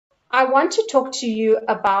I want to talk to you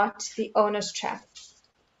about the owner's trap.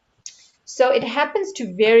 So it happens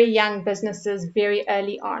to very young businesses very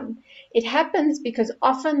early on. It happens because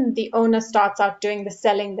often the owner starts out doing the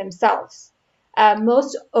selling themselves.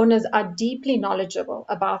 Most owners are deeply knowledgeable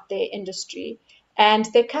about their industry and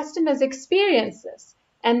their customers experience this.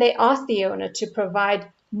 And they ask the owner to provide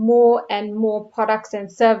more and more products and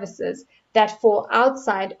services that fall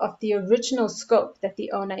outside of the original scope that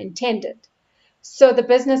the owner intended. So the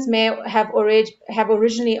business may have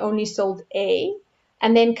originally only sold A,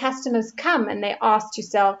 and then customers come and they ask to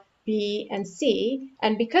sell B and C,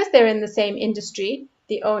 and because they're in the same industry,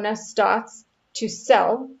 the owner starts to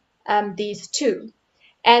sell these two,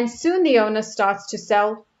 and soon the owner starts to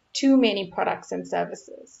sell too many products and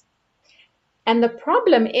services. And the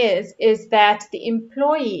problem is that the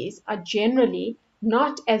employees are generally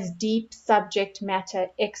not as deep subject matter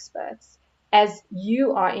experts as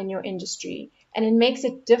you are in your industry. And it makes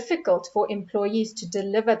it difficult for employees to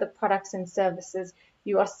deliver the products and services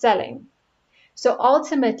you are selling. So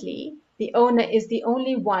ultimately, the owner is the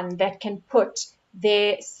only one that can put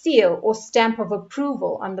their seal or stamp of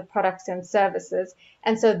approval on the products and services.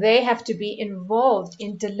 And so they have to be involved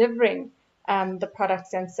in delivering the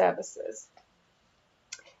products and services.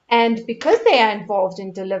 And because they are involved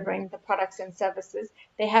in delivering the products and services,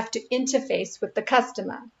 they have to interface with the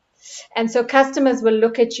customer. And so customers will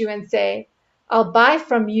look at you and say, I'll buy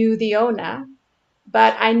from you, the owner,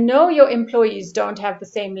 but I know your employees don't have the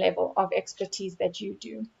same level of expertise that you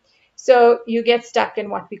do. So you get stuck in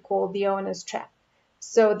what we call the owner's trap.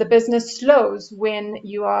 So the business slows when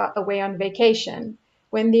you are away on vacation.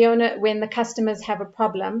 When the customers have a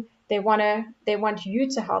problem, they want you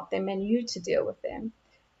to help them and you to deal with them.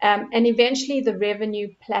 And eventually the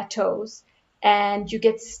revenue plateaus and you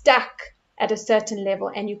get stuck at a certain level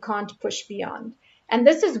and you can't push beyond. And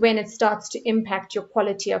this is when it starts to impact your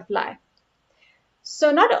quality of life.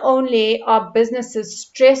 So not only are businesses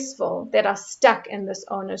stressful that are stuck in this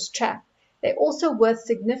owner's trap, they're also worth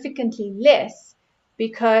significantly less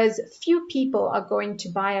because few people are going to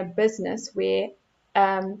buy a business where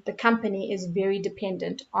the company is very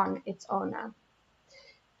dependent on its owner.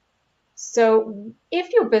 So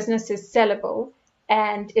if your business is sellable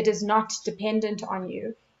and it is not dependent on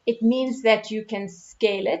you, it means that you can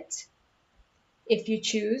scale it if you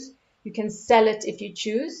choose, you can sell it if you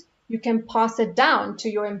choose, you can pass it down to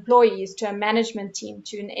your employees, to a management team,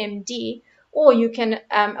 to an MD, or you can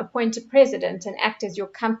appoint a president and act as your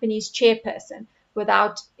company's chairperson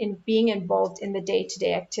without being involved in the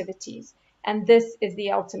day-to-day activities. And this is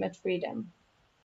the ultimate freedom.